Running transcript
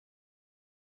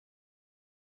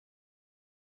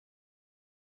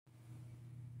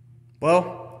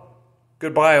Well,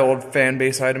 goodbye, old fan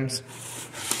base items.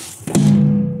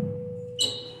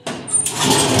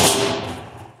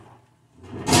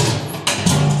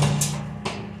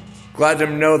 Glad to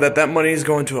know that that money is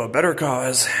going to a better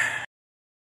cause.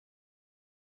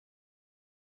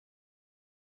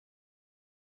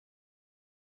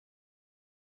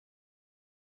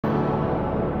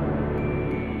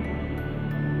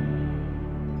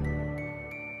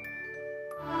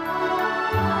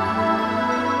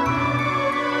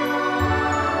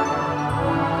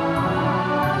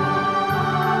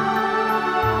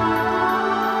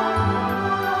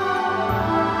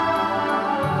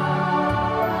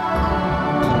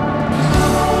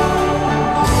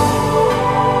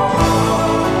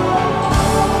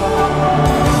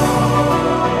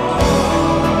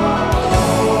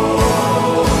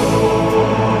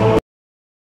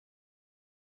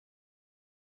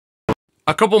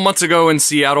 A couple months ago in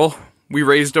Seattle, we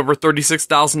raised over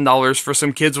 $36,000 for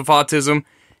some kids with autism,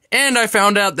 and I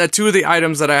found out that 2 of the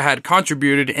items that I had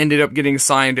contributed ended up getting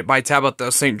signed by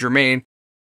Tabitha St. Germain.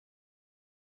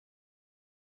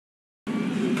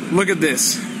 Look at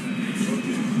this.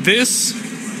 This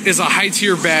is a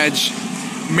high-tier badge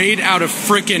made out of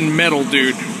frickin' metal,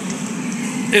 dude.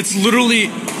 It's literally,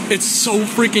 it's so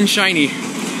freaking shiny.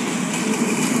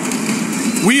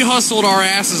 We hustled our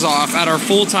asses off at our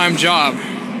full-time job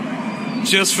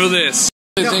just for this.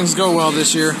 Things go well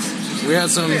this year. We had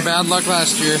some bad luck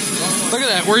last year. Look at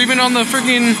that. We're even on the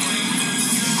freaking...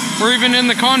 We're even in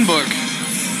the con book.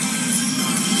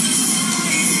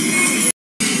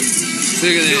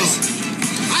 Look at this.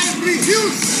 I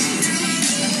refuse!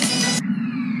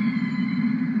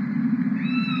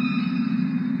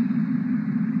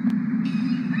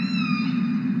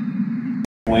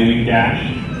 Flaming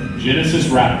Dash, Genesis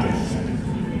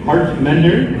Raptus, Heart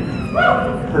Mender,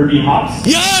 Herbie Hopps.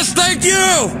 Yes, thank you!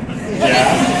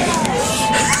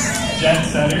 Yeah. Jet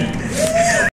Setter.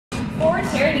 For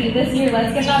charity this year,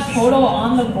 let's get that total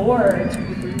on the board.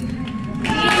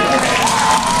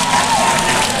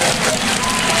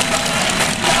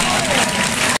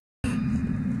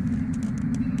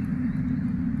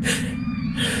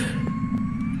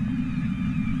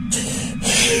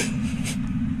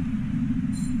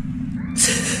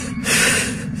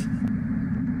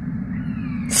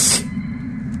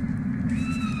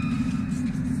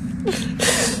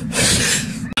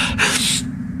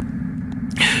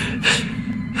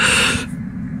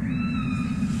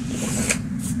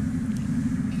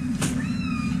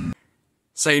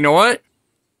 So you know what?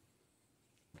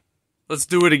 Let's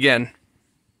do it again.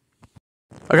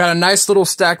 I got a nice little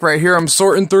stack right here I'm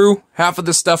sorting through. Half of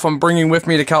this stuff I'm bringing with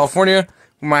me to California.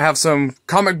 We might have some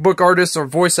comic book artists or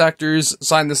voice actors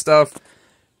sign this stuff.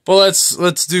 But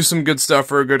let's do some good stuff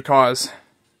for a good cause.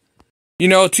 You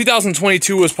know,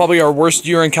 2022 was probably our worst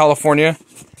year in California.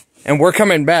 And we're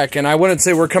coming back. And I wouldn't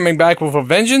say we're coming back with a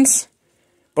vengeance.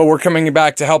 But we're coming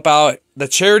back to help out the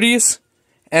charities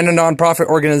and a non-profit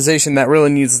organization that really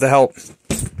needs the help.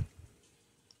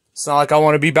 It's not like I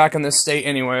want to be back in this state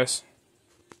anyways.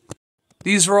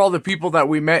 These were all the people that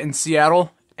we met in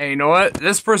Seattle. And you know what?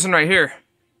 This person right here.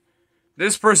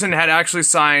 This person had actually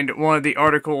signed one of the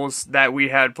articles that we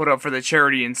had put up for the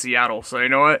charity in Seattle. So you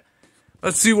know what?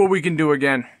 Let's see what we can do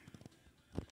again.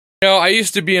 You know, I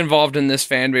used to be involved in this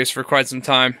fan base for quite some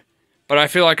time. But I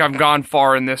feel like I've gone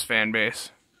far in this fan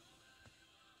base.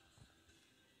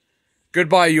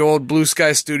 Goodbye, you old Blue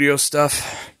Sky Studio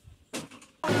stuff.